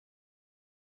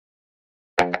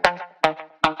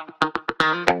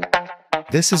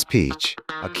This is Peach,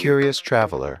 a curious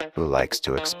traveler who likes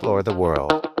to explore the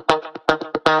world.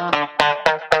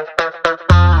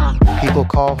 People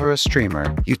call her a streamer,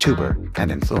 YouTuber,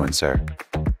 and influencer.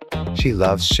 She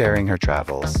loves sharing her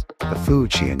travels, the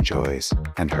food she enjoys,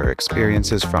 and her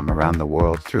experiences from around the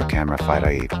world through CameraFi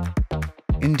Live.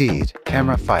 Indeed,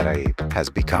 CameraFi Live has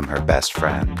become her best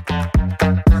friend.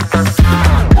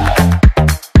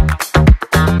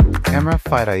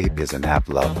 CameraFi Live is an app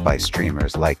loved by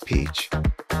streamers like Peach.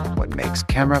 What makes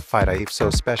CameraFi Live so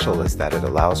special is that it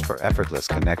allows for effortless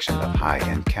connection of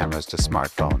high-end cameras to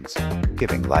smartphones,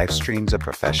 giving live streams a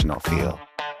professional feel.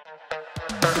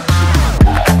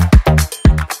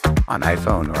 On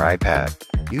iPhone or iPad,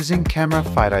 using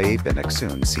CameraFi Live and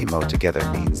Accsoon SeeMo together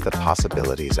means the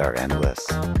possibilities are endless.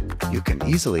 You can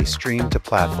easily stream to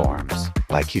platforms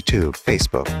like YouTube,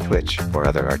 Facebook, Twitch, or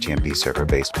other RTMP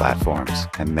server-based platforms,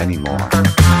 and many more.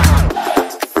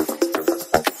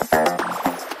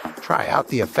 Try out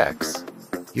the effects.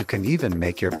 You can even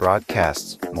make your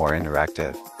broadcasts more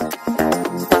interactive.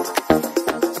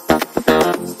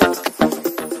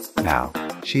 Now,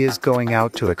 she is going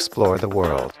out to explore the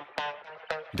world.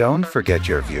 Don't forget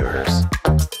your viewers.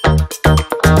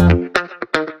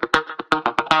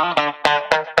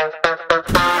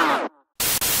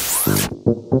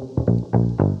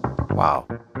 Wow,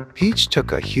 Peach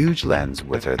took a huge lens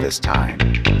with her this time.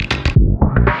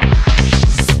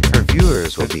 Her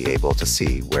viewers will be able to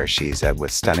see where she's at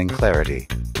with stunning clarity.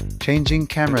 Changing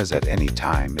cameras at any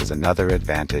time is another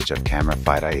advantage of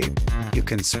CameraFi Live. You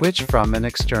can switch from an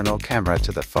external camera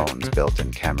to the phone's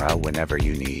built-in camera whenever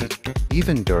you need,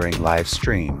 even during live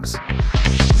streams.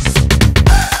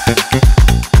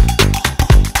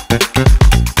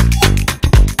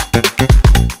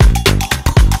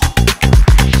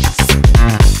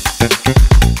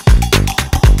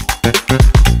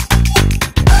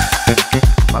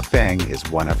 Mukbang is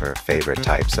one of her favorite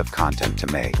types of content to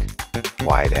make.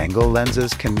 Wide-angle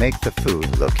lenses can make the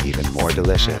food look even more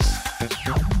delicious.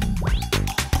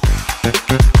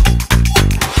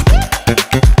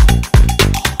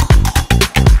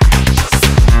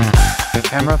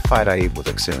 CameraFi Live with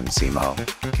Accsoon SeeMo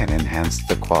can enhance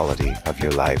the quality of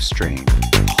your live stream.